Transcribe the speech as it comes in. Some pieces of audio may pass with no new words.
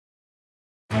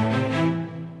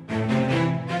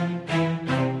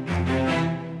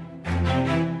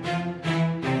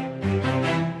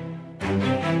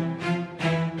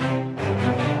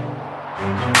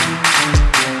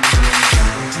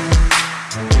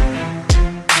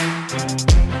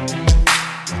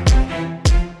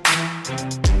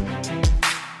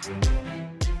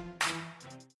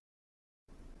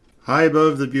High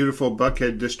above the beautiful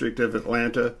Buckhead district of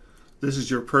Atlanta, this is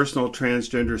your personal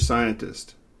transgender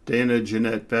scientist, Dana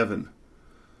Jeanette Bevan.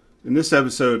 In this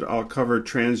episode, I'll cover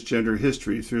transgender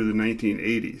history through the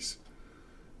 1980s.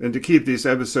 And to keep these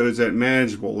episodes at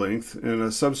manageable length, in a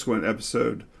subsequent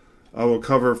episode, I will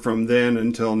cover from then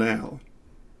until now.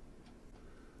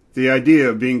 The idea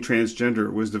of being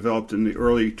transgender was developed in the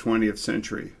early 20th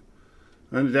century.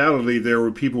 Undoubtedly, there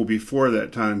were people before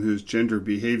that time whose gender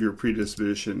behavior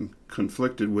predisposition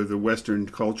conflicted with the Western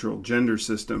cultural gender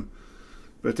system,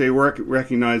 but they were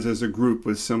recognized as a group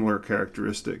with similar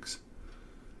characteristics.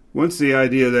 Once the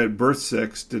idea that birth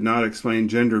sex did not explain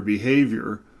gender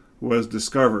behavior was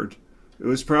discovered, it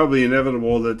was probably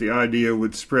inevitable that the idea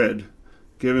would spread,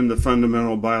 given the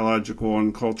fundamental biological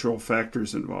and cultural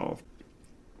factors involved.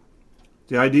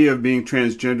 The idea of being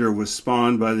transgender was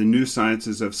spawned by the new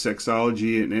sciences of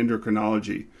sexology and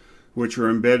endocrinology, which were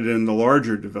embedded in the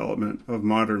larger development of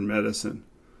modern medicine.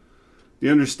 The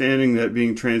understanding that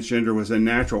being transgender was a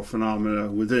natural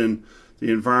phenomenon within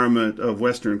the environment of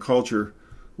Western culture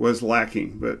was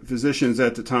lacking, but physicians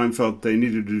at the time felt they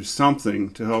needed to do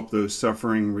something to help those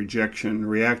suffering rejection,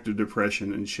 reactive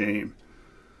depression, and shame.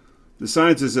 The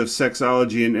sciences of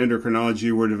sexology and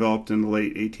endocrinology were developed in the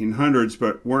late 1800s,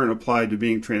 but weren't applied to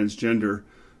being transgender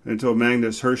until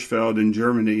Magnus Hirschfeld in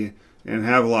Germany and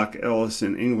Havelock Ellis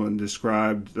in England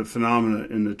described the phenomena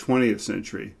in the 20th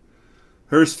century.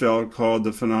 Hirschfeld called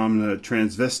the phenomena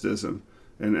transvestism,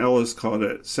 and Ellis called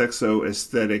it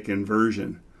sexo-aesthetic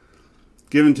inversion.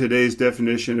 Given today's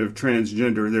definition of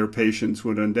transgender, their patients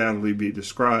would undoubtedly be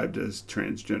described as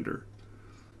transgender.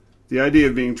 The idea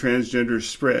of being transgender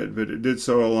spread, but it did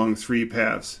so along three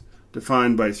paths,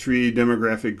 defined by three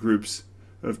demographic groups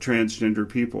of transgender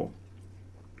people.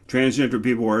 Transgender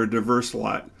people are a diverse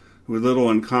lot, with little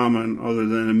in common other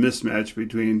than a mismatch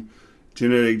between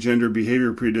genetic gender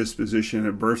behavior predisposition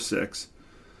and birth sex.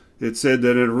 It's said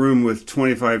that in a room with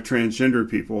 25 transgender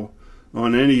people,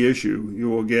 on any issue, you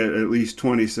will get at least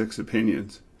 26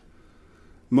 opinions.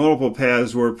 Multiple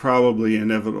paths were probably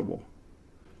inevitable.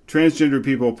 Transgender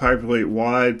people populate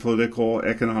wide political,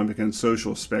 economic, and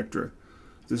social spectra.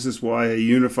 This is why a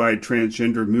unified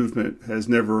transgender movement has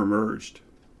never emerged.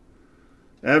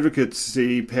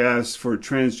 Advocacy paths for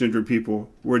transgender people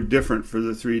were different for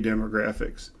the three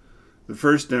demographics. The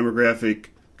first demographic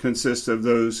consists of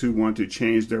those who want to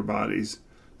change their bodies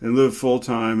and live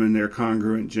full-time in their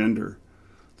congruent gender.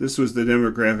 This was the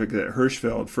demographic that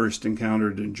Hirschfeld first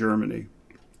encountered in Germany.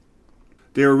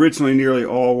 They were originally nearly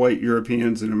all white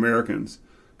Europeans and Americans,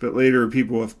 but later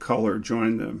people of color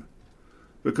joined them.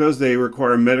 Because they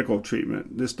require medical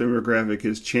treatment, this demographic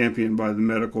is championed by the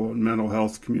medical and mental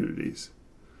health communities.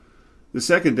 The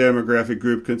second demographic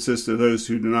group consists of those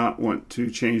who do not want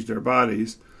to change their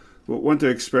bodies, but want to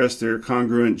express their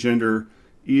congruent gender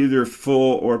either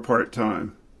full or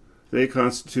part-time. They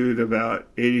constitute about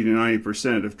 80 to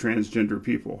 90% of transgender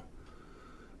people.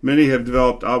 Many have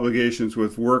developed obligations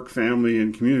with work, family,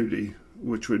 and community,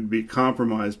 which would be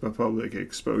compromised by public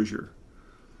exposure.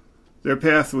 Their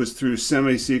path was through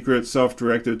semi-secret,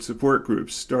 self-directed support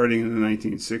groups starting in the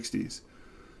 1960s.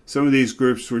 Some of these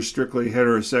groups were strictly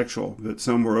heterosexual, but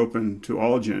some were open to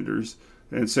all genders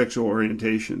and sexual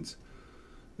orientations.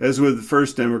 As with the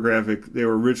first demographic, they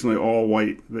were originally all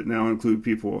white, but now include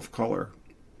people of color.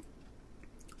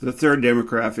 The third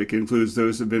demographic includes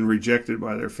those who have been rejected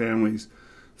by their families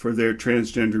for their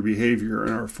transgender behavior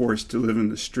and are forced to live in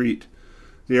the street.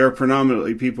 They are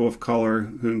predominantly people of color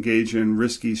who engage in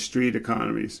risky street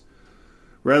economies.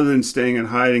 Rather than staying in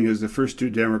hiding as the first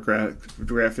two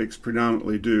demographics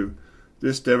predominantly do,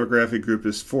 this demographic group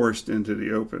is forced into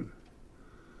the open.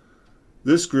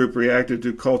 This group reacted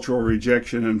to cultural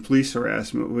rejection and police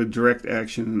harassment with direct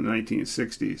action in the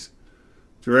 1960s.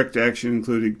 Direct action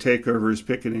including takeovers,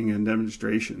 picketing, and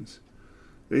demonstrations.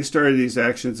 They started these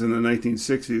actions in the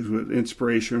 1960s with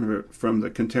inspiration from the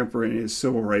contemporaneous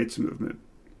civil rights movement.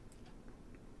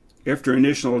 After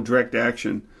initial direct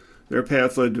action, their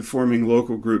path led to forming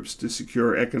local groups to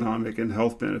secure economic and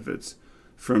health benefits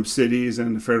from cities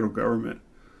and the federal government.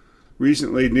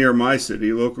 Recently, near my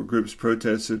city, local groups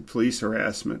protested police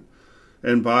harassment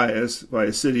and bias by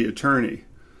a city attorney.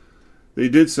 They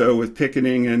did so with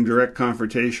picketing and direct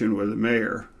confrontation with the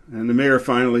mayor, and the mayor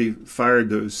finally fired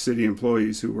those city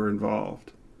employees who were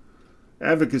involved.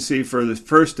 Advocacy for the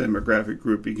first demographic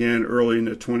group began early in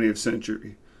the 20th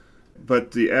century,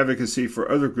 but the advocacy for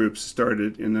other groups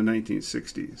started in the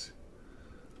 1960s.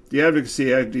 The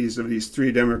advocacy activities of these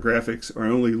three demographics are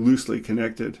only loosely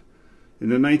connected. In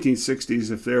the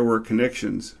 1960s, if there were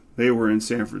connections, they were in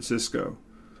San Francisco.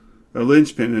 A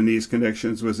linchpin in these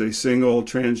connections was a single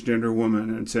transgender woman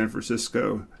in San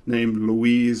Francisco named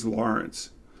Louise Lawrence.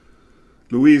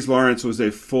 Louise Lawrence was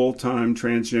a full-time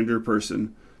transgender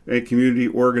person and community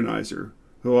organizer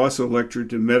who also lectured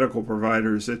to medical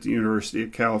providers at the University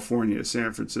of California,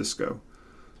 San Francisco.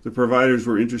 The providers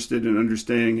were interested in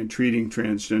understanding and treating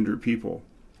transgender people.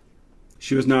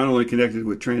 She was not only connected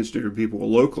with transgender people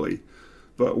locally,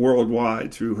 but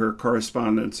worldwide through her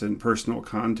correspondence and personal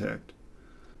contact.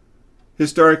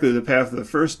 Historically, the path of the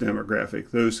first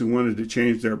demographic, those who wanted to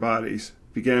change their bodies,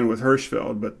 began with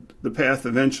Hirschfeld, but the path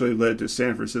eventually led to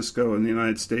San Francisco and the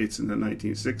United States in the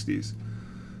 1960s.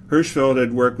 Hirschfeld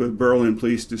had worked with Berlin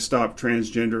police to stop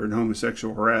transgender and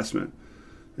homosexual harassment,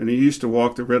 and he used to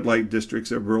walk the red light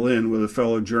districts of Berlin with a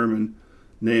fellow German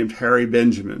named Harry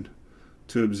Benjamin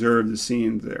to observe the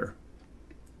scene there.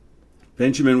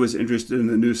 Benjamin was interested in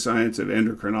the new science of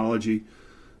endocrinology,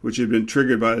 which had been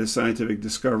triggered by the scientific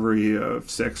discovery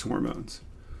of sex hormones.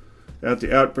 At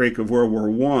the outbreak of World War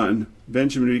I,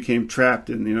 Benjamin became trapped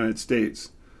in the United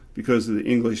States because of the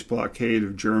English blockade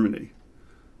of Germany.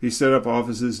 He set up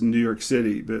offices in New York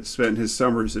City, but spent his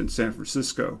summers in San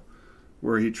Francisco,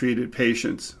 where he treated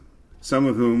patients, some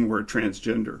of whom were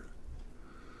transgender.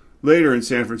 Later in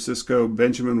San Francisco,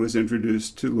 Benjamin was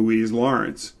introduced to Louise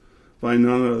Lawrence by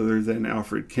none other than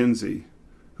Alfred Kinsey,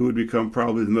 who would become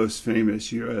probably the most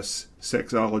famous U.S.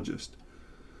 sexologist.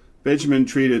 Benjamin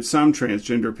treated some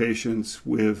transgender patients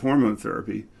with hormone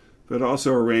therapy, but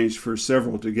also arranged for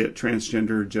several to get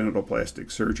transgender genital plastic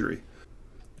surgery.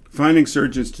 Finding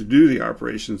surgeons to do the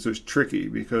operations was tricky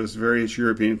because various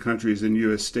European countries and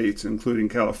U.S. states, including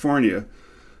California,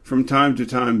 from time to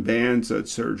time banned such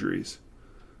surgeries.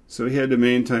 So he had to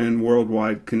maintain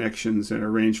worldwide connections and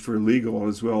arrange for legal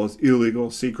as well as illegal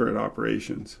secret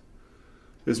operations.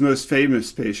 His most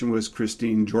famous patient was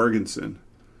Christine Jorgensen,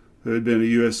 who had been a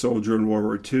U.S. soldier in World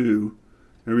War II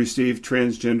and received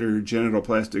transgender genital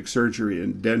plastic surgery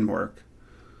in Denmark.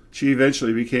 She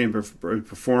eventually became a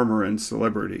performer and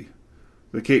celebrity,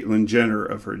 the Caitlyn Jenner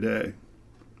of her day.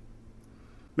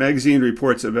 Magazine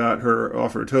reports about her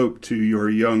offered hope to your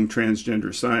young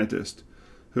transgender scientist,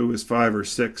 who was 5 or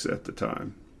 6 at the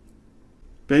time.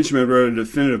 Benjamin wrote a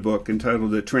definitive book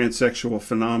entitled The Transsexual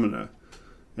Phenomena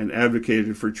and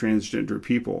advocated for transgender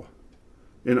people.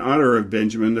 In honor of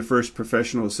Benjamin, the first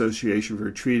professional association for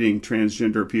treating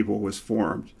transgender people was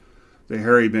formed, the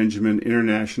Harry Benjamin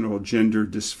International Gender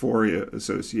Dysphoria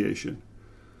Association.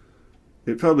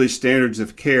 It published standards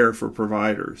of care for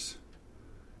providers,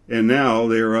 and now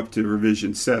they are up to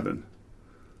revision 7.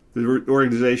 The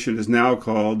organization is now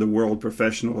called the World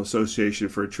Professional Association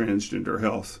for Transgender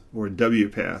Health, or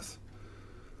WPATH.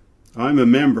 I'm a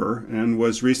member and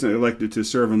was recently elected to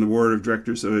serve on the board of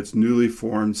directors of its newly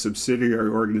formed subsidiary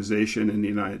organization in the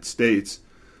United States,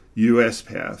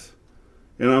 USPATH,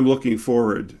 and I'm looking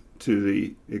forward to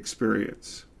the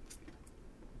experience.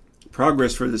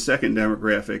 Progress for the second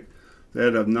demographic,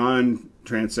 that of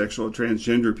non-transsexual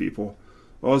transgender people,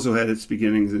 also had its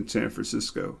beginnings in San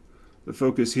Francisco. The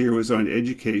focus here was on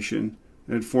education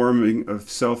and forming of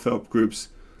self-help groups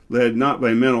led not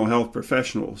by mental health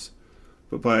professionals,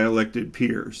 but by elected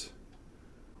peers.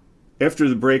 After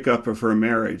the breakup of her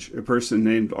marriage, a person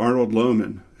named Arnold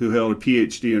Lohman, who held a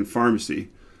PhD in pharmacy,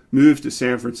 moved to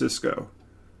San Francisco.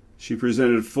 She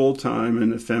presented full-time in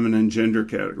the feminine gender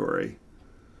category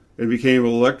and became a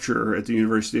lecturer at the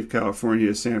University of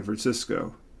California, San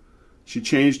Francisco. She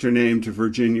changed her name to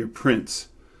Virginia Prince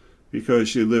because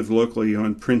she lived locally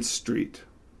on Prince Street.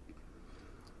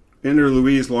 Enter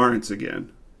Louise Lawrence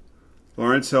again.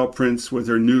 Lawrence helped Prince with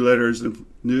her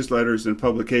newsletters and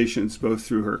publications, both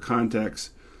through her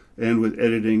contacts and with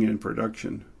editing and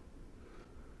production.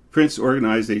 Prince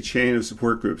organized a chain of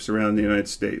support groups around the United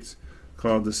States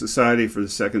called the Society for the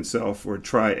Second Self, or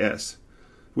Tri-S,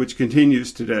 which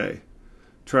continues today.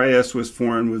 Tri-S was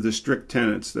formed with the strict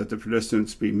tenets that the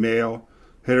participants be male,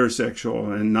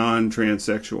 heterosexual, and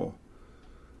non-transsexual.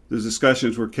 The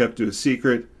discussions were kept to a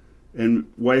secret,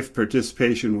 and wife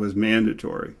participation was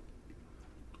mandatory.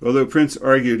 Although Prince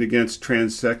argued against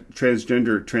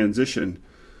transgender transition,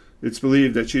 it's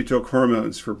believed that she took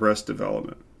hormones for breast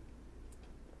development.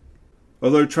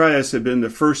 Although Tri-S had been the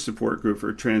first support group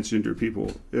for transgender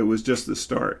people, it was just the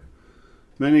start.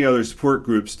 Many other support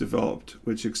groups developed,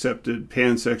 which accepted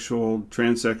pansexual,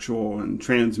 transsexual, and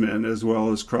trans men, as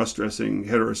well as cross-dressing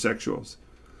heterosexuals.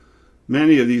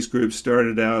 Many of these groups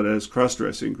started out as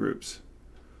cross-dressing groups.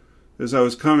 As I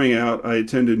was coming out, I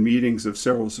attended meetings of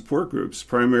several support groups,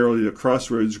 primarily the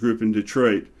Crossroads group in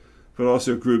Detroit, but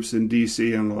also groups in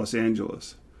D.C. and Los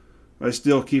Angeles. I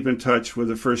still keep in touch with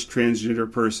the first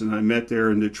transgender person I met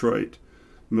there in Detroit,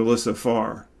 Melissa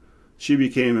Farr. She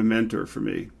became a mentor for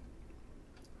me.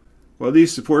 While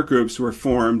these support groups were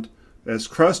formed as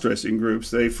cross-dressing groups,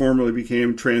 they formally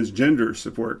became transgender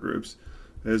support groups,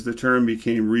 as the term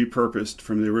became repurposed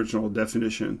from the original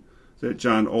definition that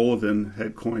John Olivan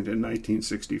had coined in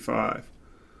 1965.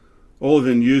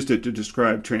 Olivan used it to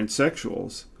describe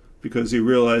transsexuals because he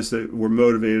realized that were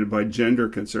motivated by gender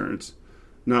concerns,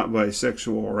 not by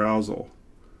sexual arousal,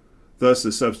 thus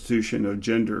the substitution of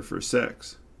gender for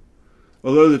sex.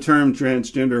 Although the term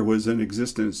transgender was in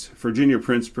existence, Virginia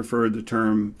Prince preferred the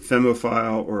term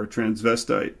femophile or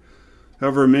transvestite.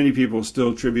 However, many people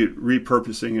still attribute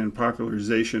repurposing and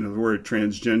popularization of the word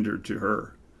transgender to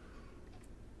her.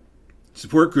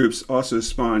 Support groups also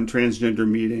spawned transgender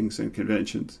meetings and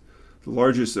conventions, the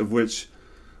largest of which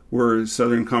were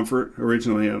Southern Comfort,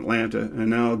 originally in Atlanta, and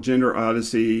now Gender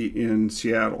Odyssey in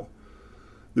Seattle.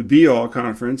 The Be All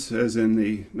Conference, as in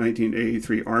the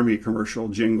 1983 Army commercial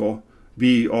jingle,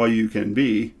 Be All You Can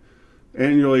Be,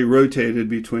 annually rotated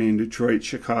between Detroit,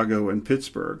 Chicago, and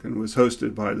Pittsburgh, and was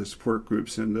hosted by the support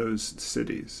groups in those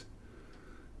cities.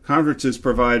 Conferences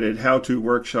provided how-to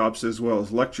workshops as well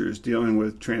as lectures dealing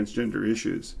with transgender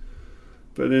issues.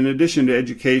 But in addition to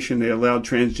education, they allowed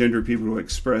transgender people to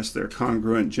express their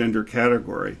congruent gender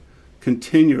category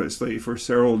continuously for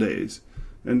several days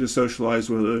and to socialize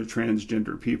with other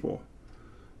transgender people.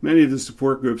 Many of the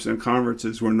support groups and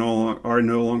conferences are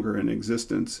no longer in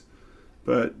existence,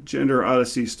 but Gender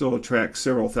Odyssey still attracts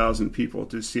several thousand people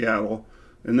to Seattle,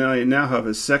 and they now have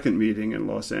a second meeting in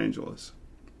Los Angeles.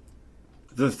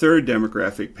 The third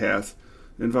demographic path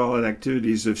involved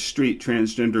activities of street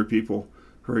transgender people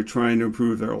who are trying to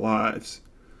improve their lives.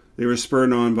 They were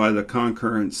spurred on by the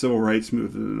concurrent civil rights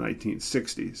movement in the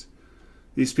 1960s.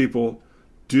 These people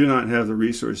do not have the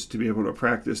resources to be able to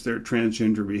practice their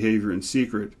transgender behavior in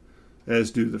secret,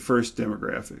 as do the first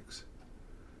demographics.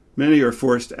 Many are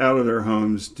forced out of their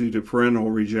homes due to parental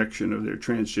rejection of their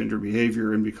transgender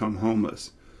behavior and become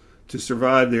homeless. To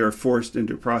survive, they are forced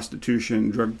into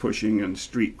prostitution, drug pushing, and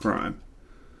street crime.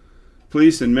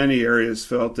 Police in many areas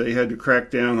felt they had to crack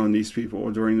down on these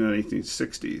people during the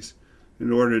 1960s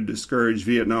in order to discourage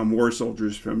Vietnam War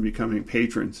soldiers from becoming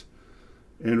patrons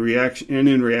and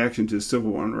in reaction to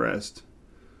civil unrest.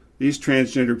 These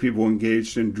transgender people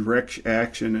engaged in direct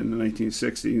action in the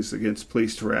 1960s against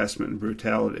police harassment and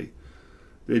brutality.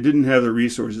 They didn't have the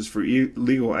resources for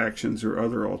legal actions or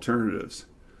other alternatives.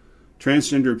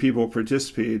 Transgender people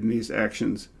participated in these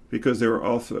actions because they were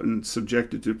often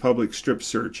subjected to public strip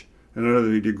search and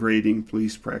other degrading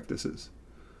police practices.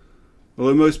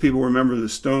 Although most people remember the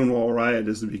Stonewall riot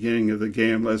as the beginning of the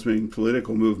gay and lesbian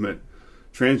political movement,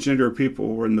 transgender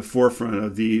people were in the forefront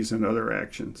of these and other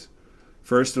actions.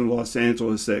 First in Los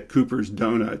Angeles at Cooper's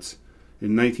Donuts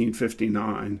in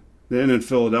 1959, then in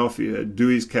Philadelphia at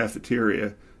Dewey's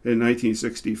Cafeteria in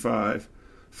 1965,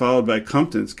 followed by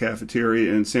Compton's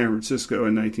Cafeteria in San Francisco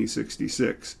in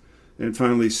 1966, and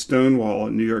finally Stonewall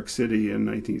in New York City in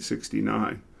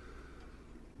 1969.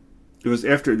 It was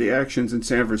after the actions in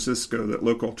San Francisco that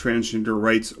local transgender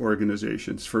rights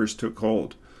organizations first took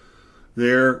hold.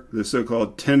 There, the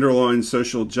so-called Tenderloin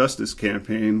Social Justice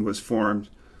Campaign was formed,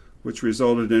 which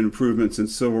resulted in improvements in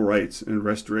civil rights and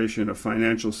restoration of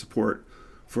financial support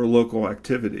for local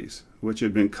activities, which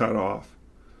had been cut off.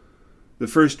 The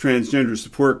first transgender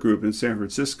support group in San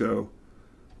Francisco,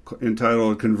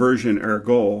 entitled Conversion Our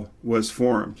Goal, was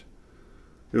formed.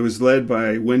 It was led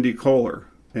by Wendy Kohler,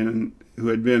 who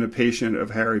had been a patient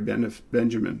of Harry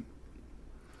Benjamin.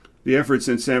 The efforts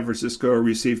in San Francisco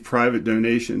received private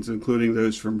donations, including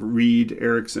those from Reed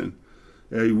Erickson,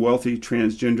 a wealthy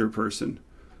transgender person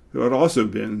who had also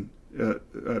been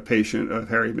a patient of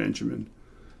Harry Benjamin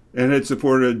and had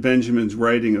supported Benjamin's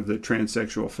writing of the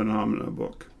Transsexual Phenomena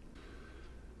book.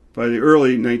 By the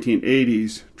early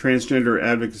 1980s, transgender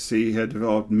advocacy had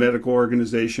developed medical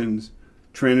organizations,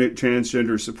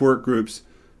 transgender support groups,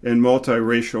 and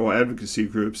multiracial advocacy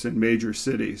groups in major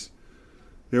cities.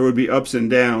 There would be ups and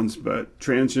downs, but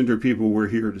transgender people were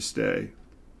here to stay.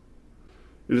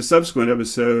 In a subsequent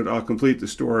episode, I'll complete the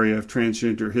story of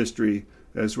transgender history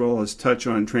as well as touch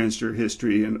on transgender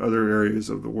history in other areas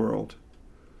of the world.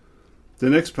 The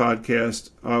next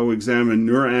podcast, I'll examine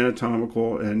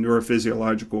neuroanatomical and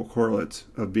neurophysiological correlates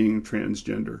of being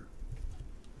transgender.